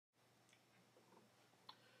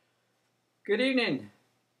Good evening.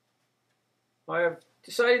 I have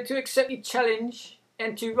decided to accept the challenge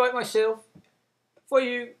and to write myself for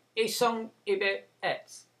you a song about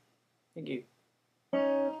hats. Thank you.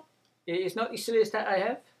 It is not the silliest hat I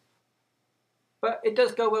have, but it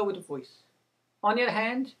does go well with the voice. On the other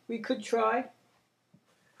hand, we could try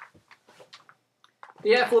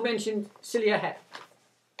the aforementioned sillier hat.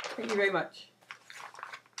 Thank you very much.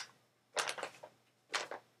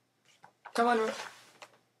 Come on,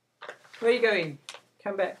 where are you going?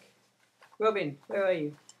 Come back. Robin, where are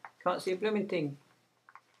you? Can't see a blooming thing.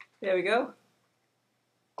 There we go.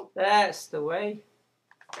 That's the way.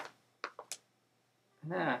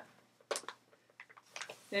 Ah.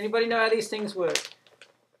 Anybody know how these things work?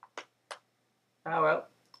 Ah well,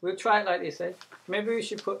 we'll try it like this, eh? Maybe we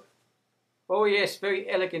should put... Oh yes,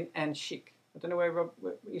 very elegant and chic. I don't know where Rob...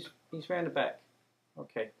 He's round the back.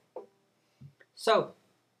 Okay. So,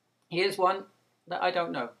 here's one that I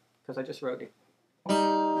don't know, because I just wrote it.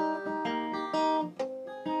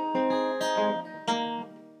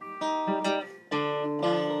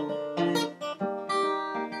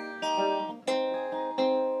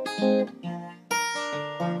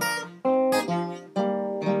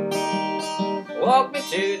 Walk me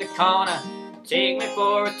to the corner, take me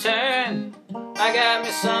for a turn. I got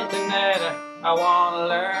me something that I wanna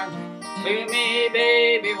learn. To me,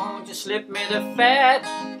 baby, won't you slip me the fat?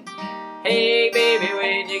 Hey, baby,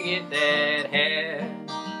 where'd you get that hair?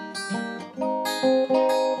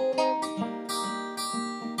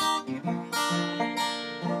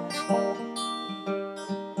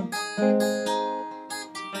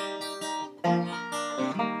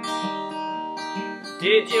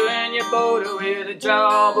 Did you and your boat with a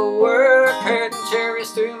job of work, herding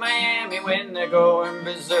tourists through Miami when they're going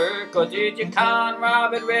berserk? Or did you con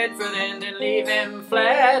Robert Redford and then leave him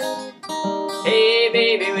flat? Hey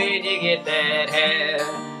baby, where'd you get that hair?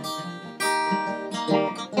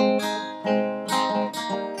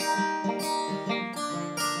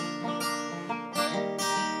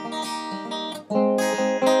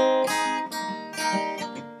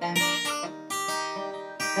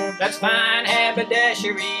 That's fine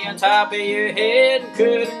haberdashery on top of your head.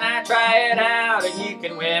 Couldn't I try it out and you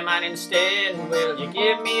can wear mine instead? Will you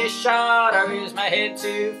give me a shot or is my head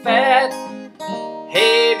too fat?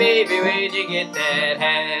 Hey baby, where'd you get that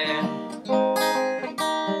hat?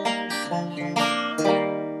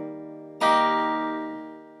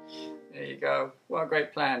 There you go. What a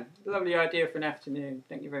great plan. Lovely idea for an afternoon.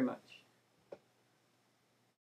 Thank you very much.